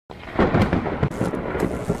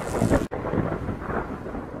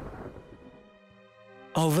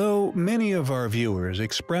Although many of our viewers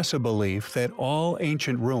express a belief that all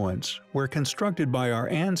ancient ruins were constructed by our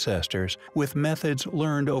ancestors with methods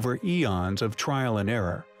learned over eons of trial and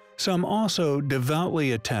error, some also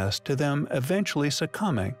devoutly attest to them eventually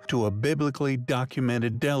succumbing to a biblically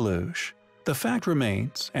documented deluge. The fact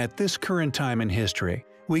remains, at this current time in history,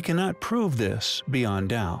 we cannot prove this beyond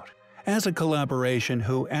doubt. As a collaboration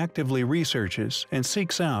who actively researches and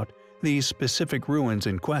seeks out these specific ruins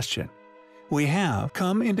in question, we have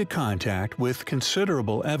come into contact with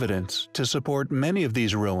considerable evidence to support many of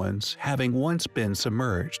these ruins having once been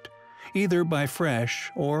submerged, either by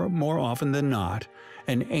fresh or, more often than not,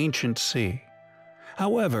 an ancient sea.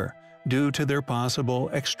 However, due to their possible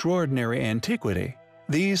extraordinary antiquity,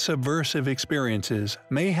 these subversive experiences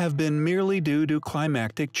may have been merely due to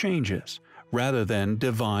climactic changes, rather than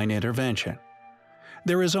divine intervention.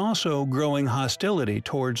 There is also growing hostility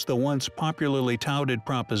towards the once popularly touted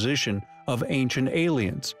proposition of ancient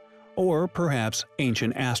aliens, or perhaps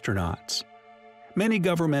ancient astronauts. Many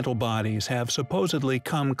governmental bodies have supposedly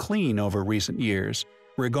come clean over recent years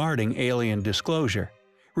regarding alien disclosure,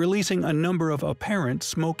 releasing a number of apparent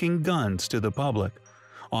smoking guns to the public,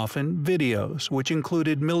 often videos which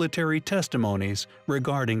included military testimonies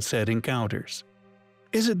regarding said encounters.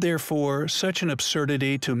 Is it therefore such an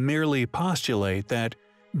absurdity to merely postulate that,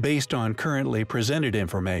 based on currently presented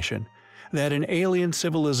information, that an alien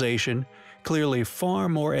civilization, clearly far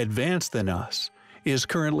more advanced than us, is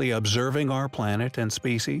currently observing our planet and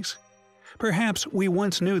species? Perhaps we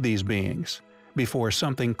once knew these beings, before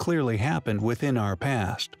something clearly happened within our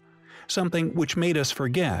past, something which made us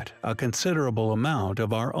forget a considerable amount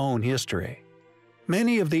of our own history.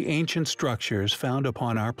 Many of the ancient structures found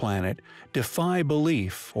upon our planet defy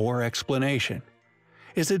belief or explanation.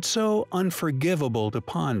 Is it so unforgivable to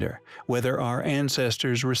ponder whether our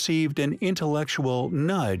ancestors received an intellectual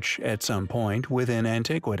nudge at some point within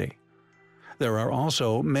antiquity? There are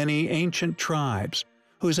also many ancient tribes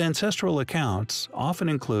whose ancestral accounts often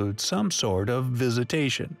include some sort of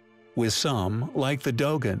visitation, with some, like the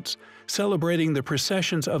Dogons, celebrating the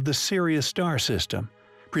precessions of the Sirius star system,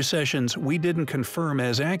 precessions we didn't confirm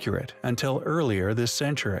as accurate until earlier this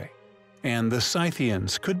century. And the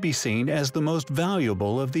Scythians could be seen as the most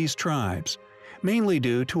valuable of these tribes, mainly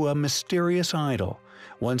due to a mysterious idol,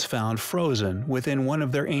 once found frozen within one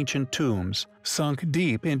of their ancient tombs, sunk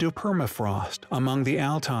deep into permafrost among the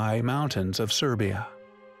Altai mountains of Serbia.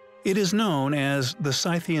 It is known as the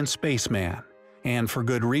Scythian spaceman, and for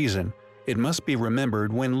good reason. It must be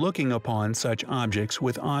remembered when looking upon such objects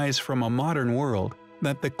with eyes from a modern world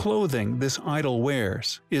that the clothing this idol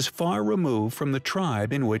wears is far removed from the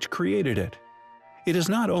tribe in which created it. It is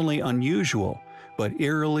not only unusual, but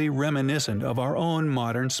eerily reminiscent of our own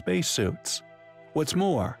modern spacesuits. What's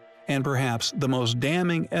more, and perhaps the most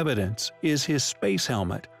damning evidence, is his space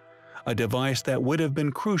helmet, a device that would have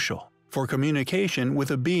been crucial for communication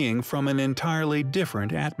with a being from an entirely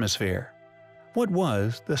different atmosphere. What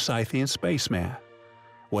was the Scythian spaceman?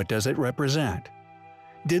 What does it represent?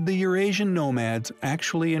 Did the Eurasian nomads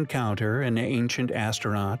actually encounter an ancient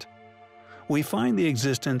astronaut? We find the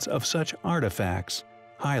existence of such artifacts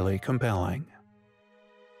highly compelling.